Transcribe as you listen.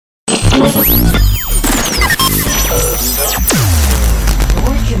Your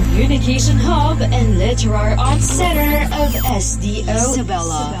communication hub and literary arts center of SDO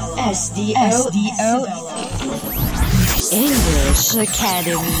Isabela. SDO English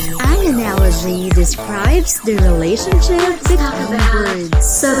Academy. An analogy describes the relationship between words.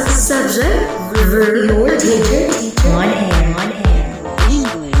 Subject, verb, your teacher. One hand.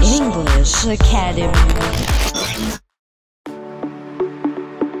 English Academy.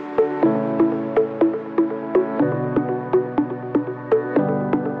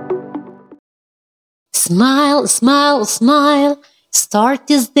 Smile, smile, smile. Start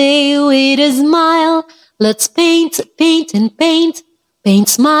this day with a smile. Let's paint, paint, and paint. Paint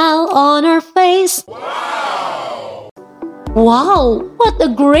smile on our face. Wow, what a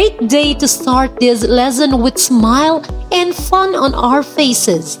great day to start this lesson with smile and fun on our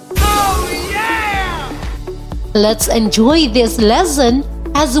faces. Oh, yeah! Let's enjoy this lesson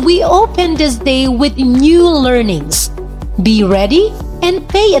as we open this day with new learnings. Be ready and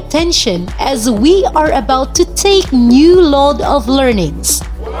pay attention as we are about to take new load of learnings.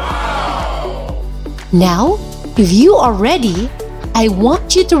 Wow! Now, if you are ready, I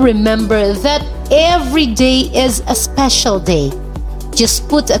want you to remember that every day is a special day. Just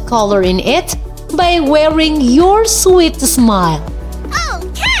put a color in it by wearing your sweet smile.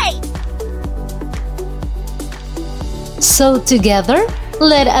 Okay! So together,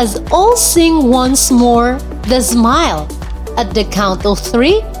 let us all sing once more the smile. At the count of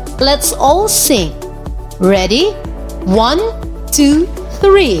 3, let's all sing. Ready? 1, 2,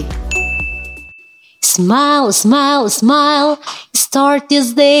 3. Smile, smile, smile. Start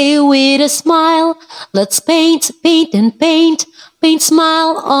this day with a smile. Let's paint, paint, and paint. Paint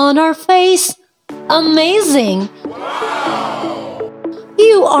smile on our face. Amazing! Wow!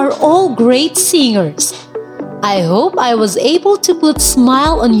 You are all great singers. I hope I was able to put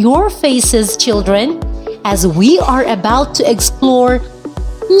smile on your faces, children, as we are about to explore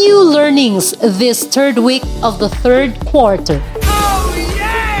new learnings this third week of the third quarter. Oh,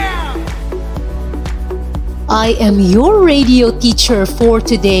 yeah! I am your radio teacher for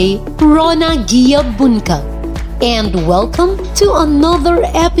today, Rona Gia Bunka, and welcome to another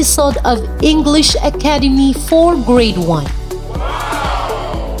episode of English Academy for Grade 1.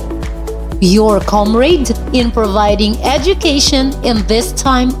 Wow! Your comrade in providing education in this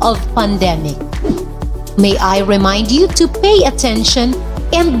time of pandemic. May I remind you to pay attention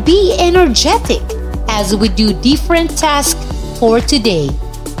and be energetic as we do different tasks for today.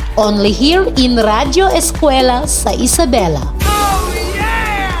 Only here in Radio Eskwela sa Isabela. Oh,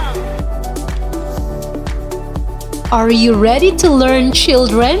 yeah! Are you ready to learn,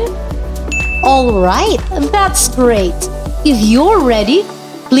 children? All right, that's great. If you're ready,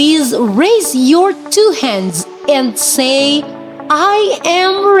 please raise your 2 hands and say, I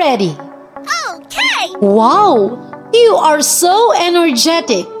am ready. Okay! Wow, you are so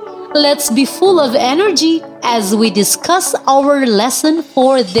energetic. Let's be full of energy as we discuss our lesson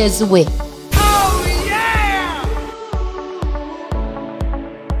for this week. Oh, yeah!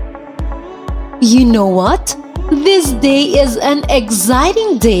 You know what? This day is an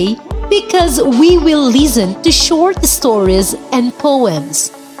exciting day because we will listen to short stories and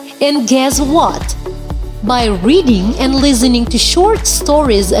poems. And guess what? By reading and listening to short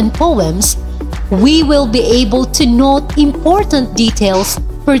stories and poems, we will be able to note important details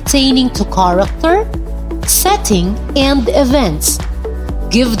pertaining to character, setting, and events.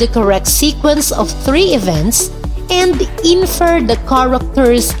 Give the correct sequence of 3 events and infer the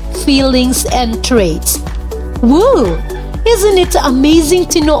characters' feelings and traits. Woo! Isn't it amazing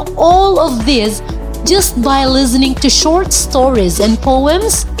to know all of this just by listening to short stories and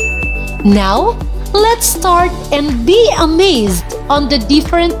poems? Now, let's start and be amazed on the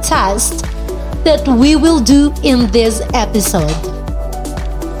different tasks that we will do in this episode.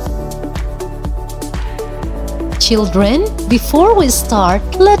 Children, before we start,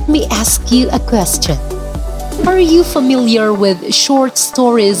 let me ask you a question. Are you familiar with short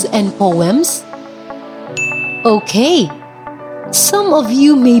stories and poems? Okay, some of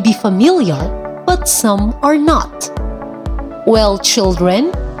you may be familiar, but some are not. Well,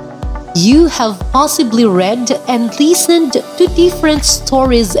 children, you have possibly read and listened to different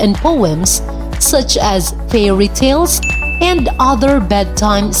stories and poems such as fairy tales and other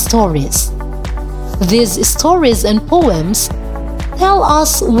bedtime stories. These stories and poems tell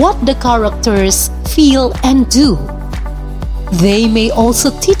us what the characters feel and do. They may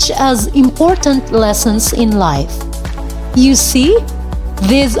also teach us important lessons in life. You see,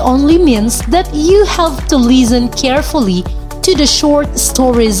 this only means that you have to listen carefully to the short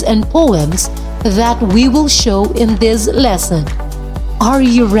stories and poems that we will show in this lesson. Are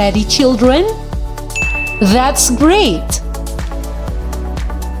you ready, children? That's great!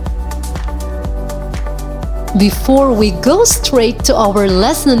 Before we go straight to our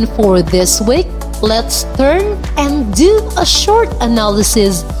lesson for this week, let's turn and do a short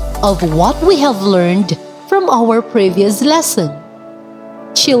analysis of what we have learned from our previous lesson.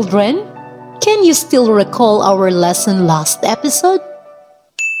 Children, can you still recall our lesson last episode?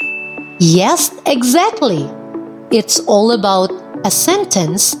 Yes, exactly. It's all about a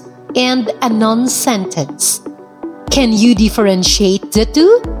sentence and a non-sentence. Can you differentiate the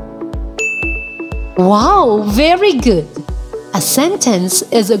two? Wow, very good. A sentence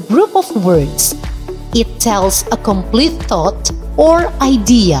is a group of words. It tells a complete thought or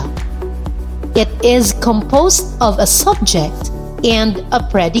idea. It is composed of a subject and a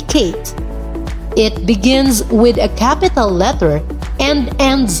predicate. It begins with a capital letter and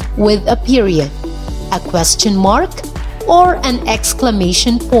ends with a period, a question mark, or an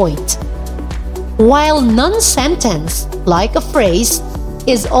exclamation point. While non-sentence, like a phrase,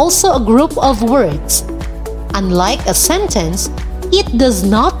 is also a group of words. Unlike a sentence, it does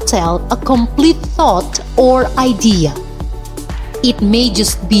not tell a complete thought or idea. It may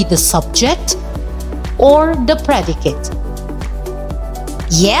just be the subject or the predicate.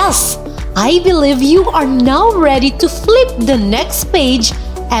 Yes, I believe you are now ready to flip the next page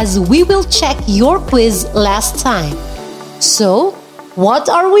as we will check your quiz last time. So, what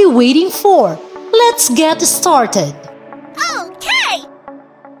are we waiting for? Let's get started. Okay!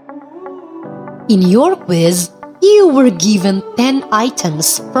 In your quiz, you were given 10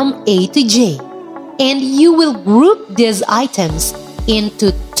 items from A to J, and you will group these items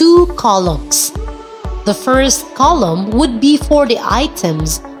into 2 columns. The first column would be for the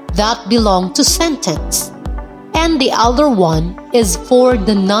items that belong to sentence, and the other one is for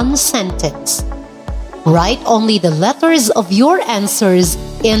the non-sentence. Write only the letters of your answers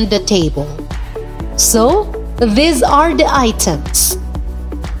in the table. So, these are the items.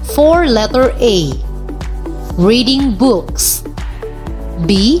 For letter A, reading books.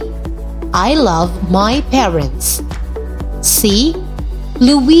 B, I love my parents. C,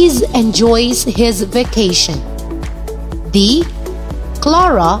 Luis enjoys his vacation. D,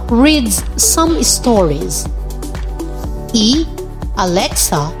 Clara reads some stories. E,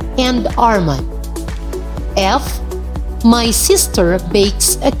 Alexa and Arman. F, my sister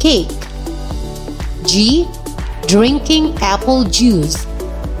bakes a cake. G, drinking apple juice.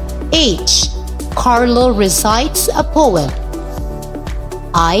 H, Carlo recites a poem.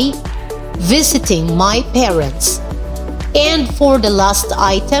 I, visiting my parents. And for the last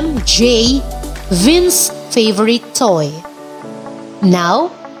item, J, Vince's favorite toy. Now,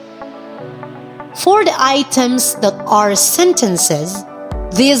 for the items that are sentences,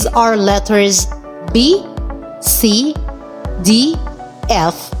 these are letters B, C, D,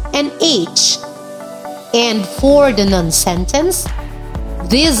 F, and H. And for the non-sentence,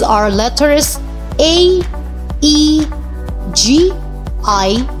 these are letters A, E, G,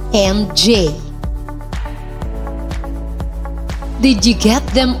 I, and J. Did you get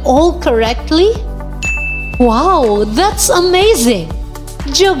them all correctly? Wow, that's amazing!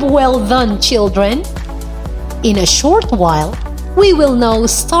 Job well done, children! In a short while, we will now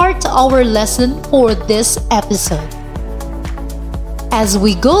start our lesson for this episode. As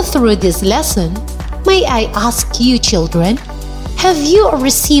we go through this lesson, may I ask you, children, have you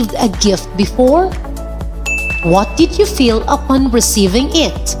received a gift before? What did you feel upon receiving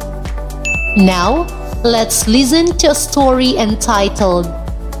it? Now, let's listen to a story entitled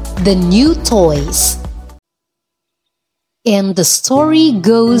The New Toys. And the story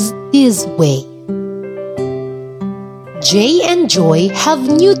goes this way. Jay and Joy have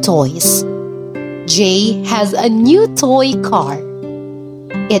new toys. Jay has a new toy car.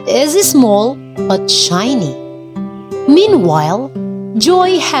 It is small but shiny. Meanwhile,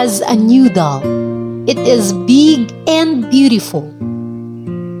 Joy has a new doll. It is big and beautiful.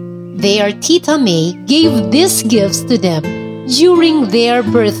 Their Tita May gave these gifts to them during their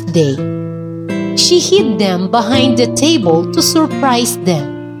birthday. She hid them behind the table to surprise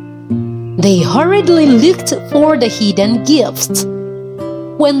them. They hurriedly looked for the hidden gifts.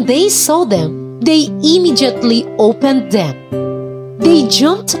 When they saw them, they immediately opened them. They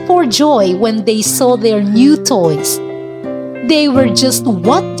jumped for joy when they saw their new toys. They were just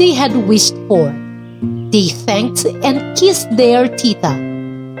what they had wished for. They thanked and kissed their tita.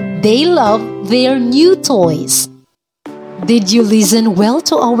 They loved their new toys. Did you listen well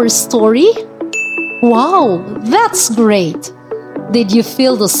to our story? Wow, that's great! Did you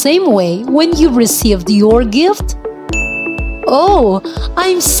feel the same way when you received your gift? Oh,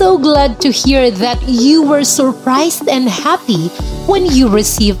 I'm so glad to hear that you were surprised and happy when you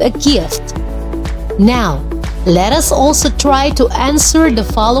received a gift. Now, let us also try to answer the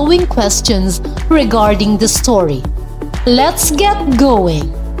following questions regarding the story. Let's get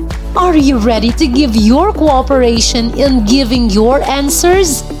going. Are you ready to give your cooperation in giving your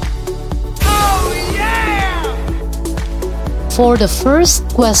answers? Oh, yeah! For the first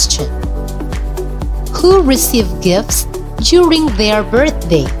question, who received gifts during their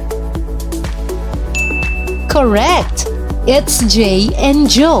birthday? Correct! It's Jay and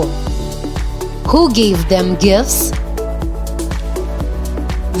Joe. Who gave them gifts?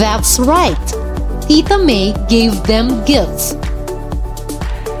 That's right. Tita May gave them gifts.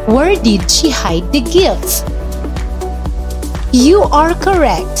 Where did she hide the gifts? You are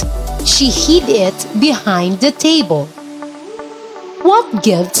correct. She hid it behind the table. What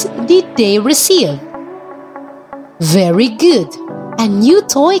gifts did they receive? Very good. A new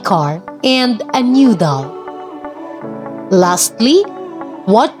toy car and a new doll. Lastly,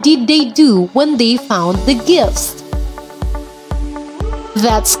 what did they do when they found the gifts?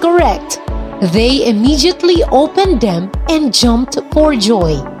 That's correct. They immediately opened them and jumped for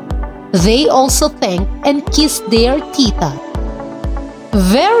joy. They also thanked and kissed their tita.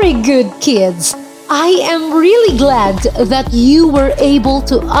 Very good, kids. I am really glad that you were able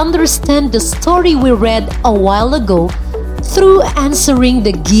to understand the story we read a while ago through answering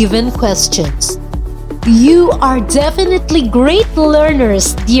the given questions. You are definitely great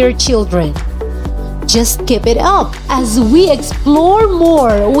learners, dear children. Just keep it up as we explore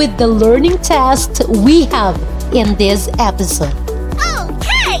more with the learning tasks we have in this episode.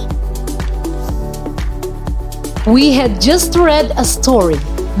 Okay! We had just read a story.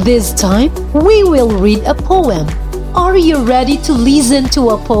 This time, we will read a poem. Are you ready to listen to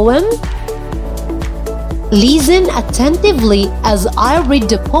a poem? Listen attentively as I read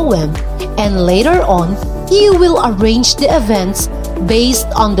the poem, and later on, you will arrange the events based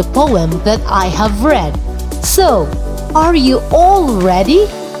on the poem that I have read. So, are you all ready?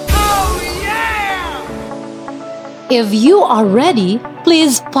 Oh, yeah! If you are ready,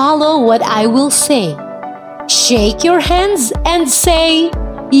 please follow what I will say. Shake your hands and say,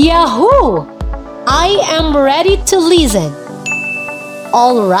 Yahoo! I am ready to listen.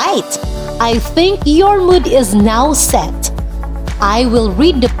 All right, I think your mood is now set. I will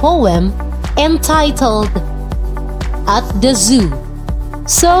read the poem entitled At the Zoo.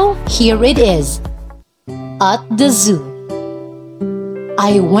 So here it is. At the zoo.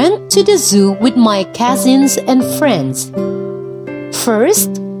 I went to the zoo with my cousins and friends.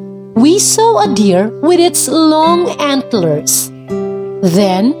 First, we saw a deer with its long antlers.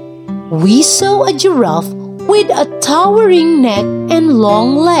 Then, we saw a giraffe with a towering neck and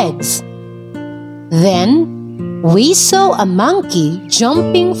long legs. Then, we saw a monkey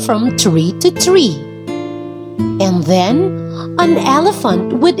jumping from tree to tree. And then, an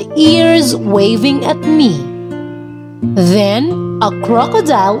elephant with ears waving at me. Then, a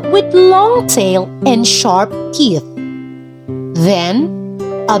crocodile with long tail and sharp teeth. Then,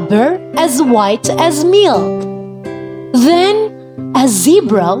 a bear as white as milk. Then, a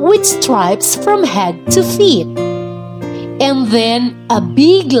zebra with stripes from head to feet. And then, a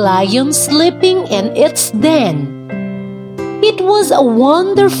big lion sleeping in its den. It was a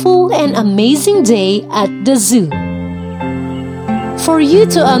wonderful and amazing day at the zoo. For you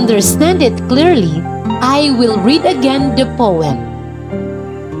to understand it clearly, I will read again the poem.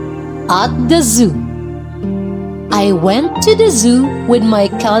 At the zoo. I went to the zoo with my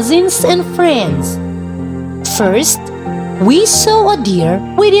cousins and friends. First, we saw a deer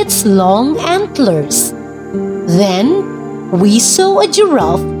with its long antlers. Then, we saw a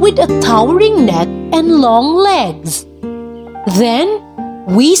giraffe with a towering neck and long legs. Then,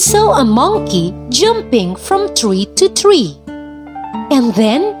 we saw a monkey jumping from tree to tree. And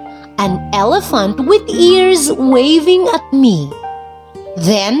then, an elephant with ears waving at me.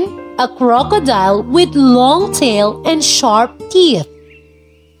 Then, a crocodile with long tail and sharp teeth.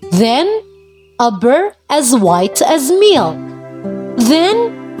 Then, a bear as white as milk.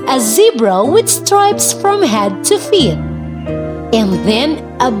 Then, a zebra with stripes from head to feet. And then,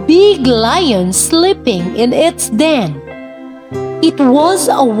 a big lion sleeping in its den. It was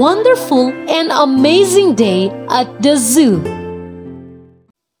a wonderful and amazing day at the zoo.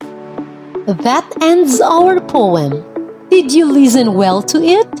 That ends our poem. Did you listen well to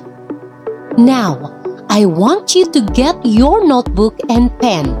it? Now, I want you to get your notebook and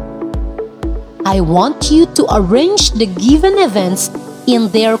pen. I want you to arrange the given events in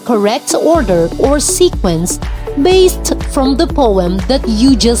their correct order or sequence based from the poem that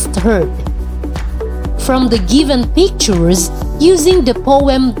you just heard. from the given pictures using the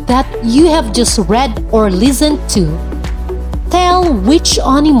poem that you have just read or listened to. Tell which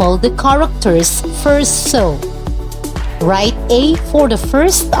animal the characters first saw. Write A for the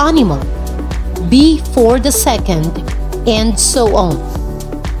first animal, B for the second, and so on.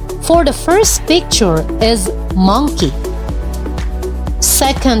 For the first picture is monkey.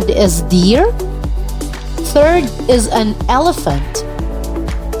 Second is deer. Third is an elephant.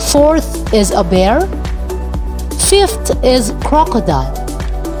 Fourth is a bear. Fifth is crocodile.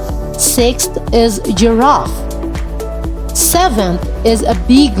 Sixth is giraffe. Seventh is a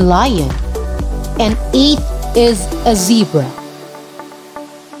big lion. And eighth is a zebra.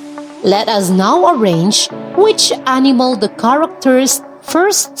 Let us now arrange which animal the characters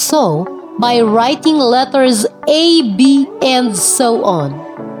first saw by writing letters A, B, and so on.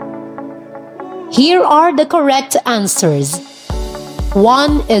 Here are the correct answers.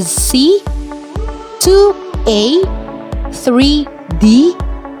 1 is C, 2 A, 3 D,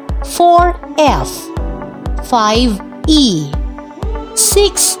 4 F, 5 E,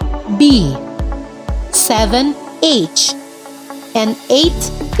 6 B, 7 H, and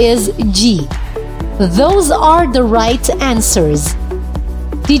 8 is G. Those are the right answers.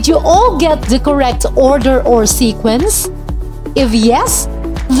 Did you all get the correct order or sequence? If yes,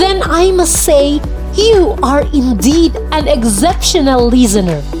 then I must say you are indeed an exceptional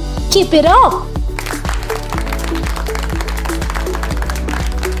listener. Keep it up!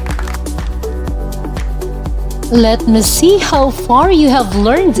 Let me see how far you have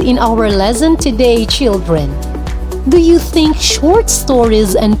learned in our lesson today, children. Do you think short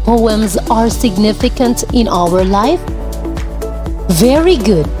stories and poems are significant in our life? Very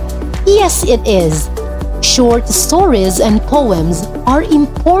good. Yes, it is. Short stories and poems are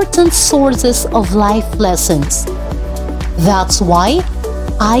important sources of life lessons. That's why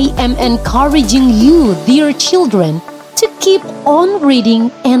I am encouraging you, dear children, to keep on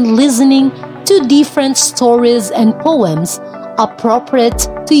reading and listening to different stories and poems appropriate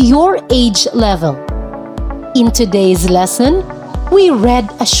to your age level. In today's lesson, we read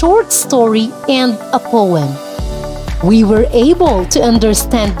a short story and a poem. We were able to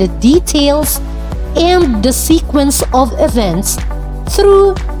understand the details and the sequence of events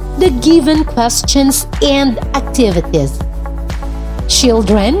through the given questions and activities.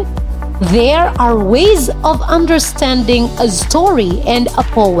 Children, there are ways of understanding a story and a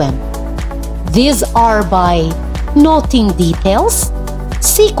poem. These are by noting details,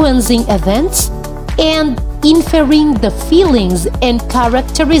 sequencing events, and inferring the feelings and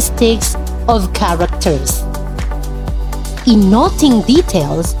characteristics of characters. In noting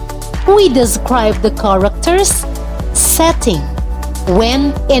details, we describe the characters, setting,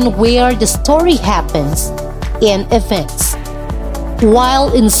 when and where the story happens, and events.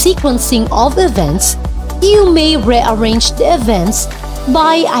 While in sequencing of events, you may rearrange the events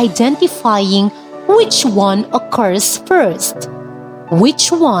by identifying which one occurs first,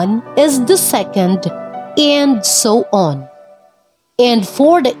 which one is the second, and so on. And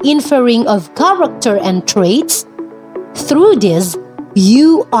for the inferring of character and traits, through this,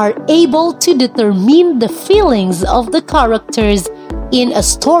 you are able to determine the feelings of the characters in a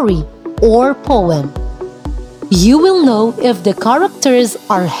story or poem. You will know if the characters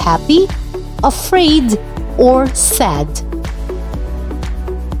are happy, afraid, or sad.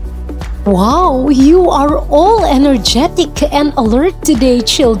 Wow, you are all energetic and alert today,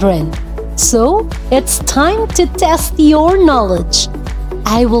 children. So, it's time to test your knowledge.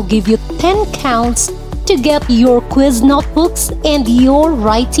 I will give you 10 counts to get your quiz notebooks and your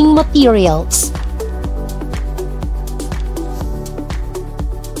writing materials.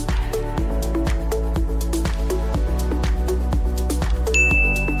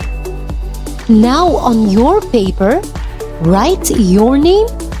 Now on your paper, write your name,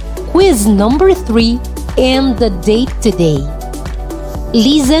 quiz number 3, and the date today.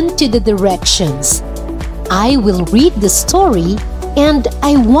 Listen to the directions. I will read the story and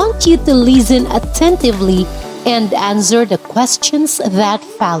I want you to listen attentively and answer the questions that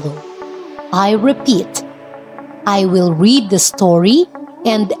follow. I repeat, I will read the story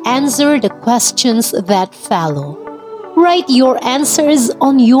and answer the questions that follow. Write your answers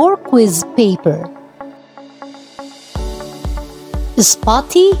on your quiz paper.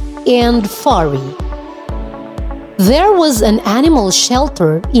 Spotty and Furry. There was an animal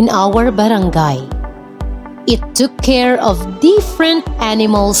shelter in our barangay. It took care of different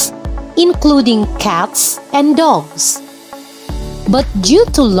animals, including cats and dogs. But due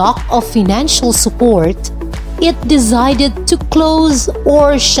to lack of financial support, it decided to close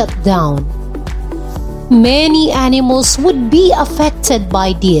or shut down. Many animals would be affected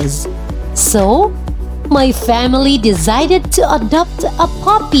by this, so my family decided to adopt a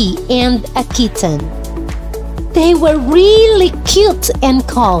puppy and a kitten. They were really cute and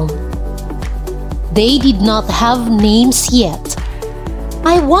calm. They did not have names yet.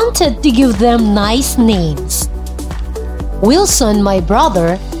 I wanted to give them nice names. Wilson, my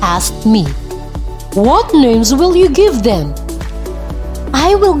brother, asked me, "What names will you give them?"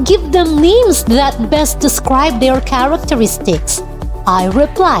 "I will give them names that best describe their characteristics," I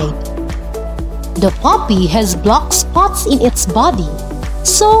replied. The puppy has black spots in its body,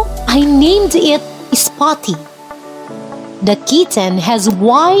 so I named it Spotty. The kitten has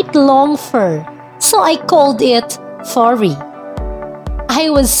white long fur, so I called it Furry. I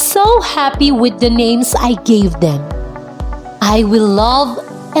was so happy with the names I gave them. I will love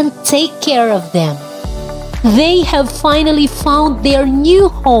and take care of them. They have finally found their new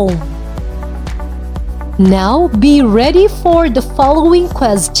home. Now be ready for the following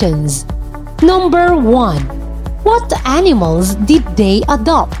questions. Number 1. What animals did they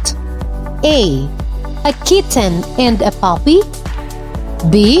adopt? A. A kitten and a puppy.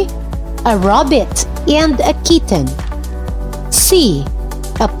 B. A rabbit and a kitten. C.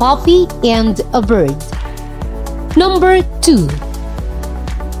 A puppy and a bird. Number 2.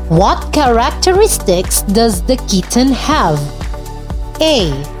 What characteristics does the kitten have? A.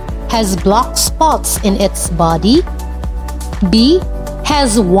 Has black spots in its body. B.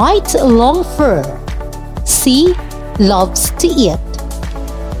 Has white long fur. C. Loves to eat.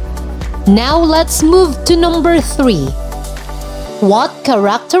 Now let's move to number 3. What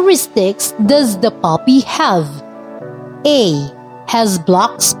characteristics does the puppy have? A. Has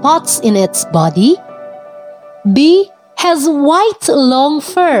black spots in its body. B. Has white long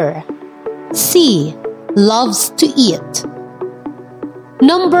fur. C. Loves to eat.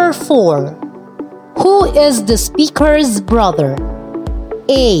 Number 4. Who is the speaker's brother?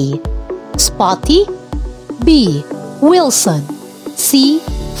 A. Spotty. B. Wilson. C.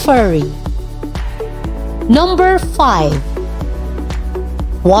 Furry. Number 5.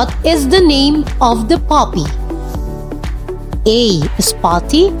 What is the name of the puppy? A.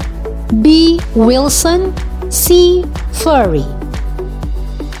 Spotty. B. Wilson. C. Furry.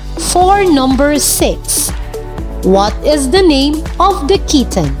 For number 6. What is the name of the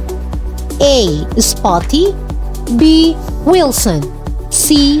kitten? A. Spotty. B. Wilson.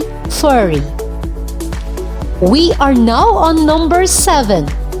 C. Furry. We are now on number 7.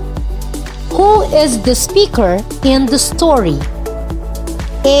 Who is the speaker in the story?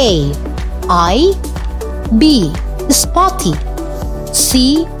 A. I. B. Spotty.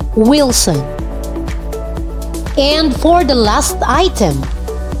 C. Wilson. And for the last item,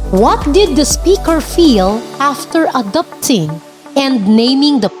 what did the speaker feel after adopting and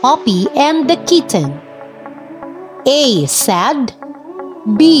naming the puppy and the kitten? A. Sad.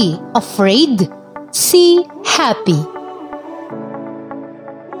 B. Afraid. C. Happy.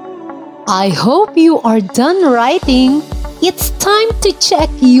 I hope you are done writing. It's time to check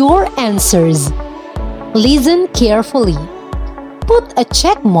your answers. Listen carefully. Put a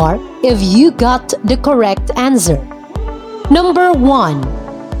check mark if you got the correct answer. Number 1.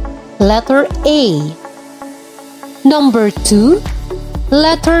 Letter A. Number 2.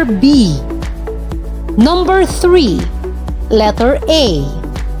 Letter B. Number 3. Letter A.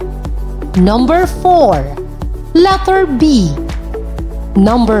 Number 4. Letter B.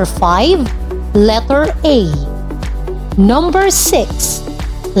 Number 5. Letter A. Number 6.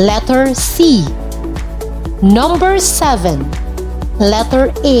 Letter C. Number 7.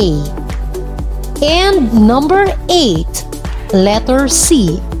 Letter A. And number 8. Letter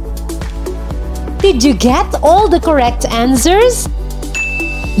C. Did you get all the correct answers?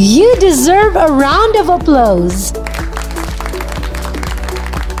 You deserve a round of applause.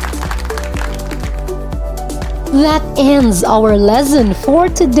 That ends our lesson for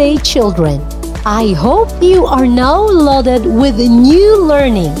today, children. I hope you are now loaded with new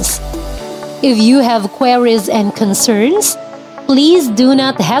learnings. If you have queries and concerns, please do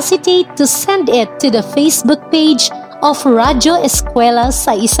not hesitate to send it to the Facebook page of Radyo Eskwela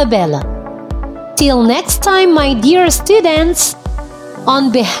sa Isabela. Till next time, my dear students, on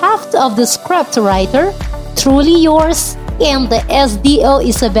behalf of the scriptwriter, truly yours, and the SDO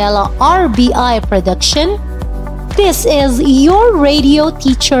Isabela RBI production, this is your radio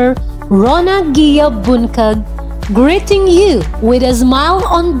teacher, Rona Gia Bunkag, greeting you with a smile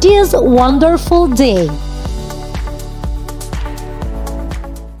on this wonderful day.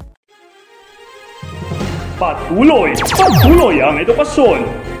 Patuloy ang edukasyon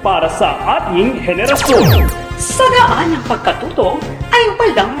para sa ating henerasyon. Sa daan ng pagkatuto ay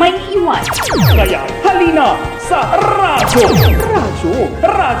walang may iwan. Kaya halina sa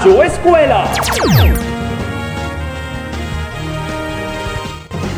Radyo Eskwela.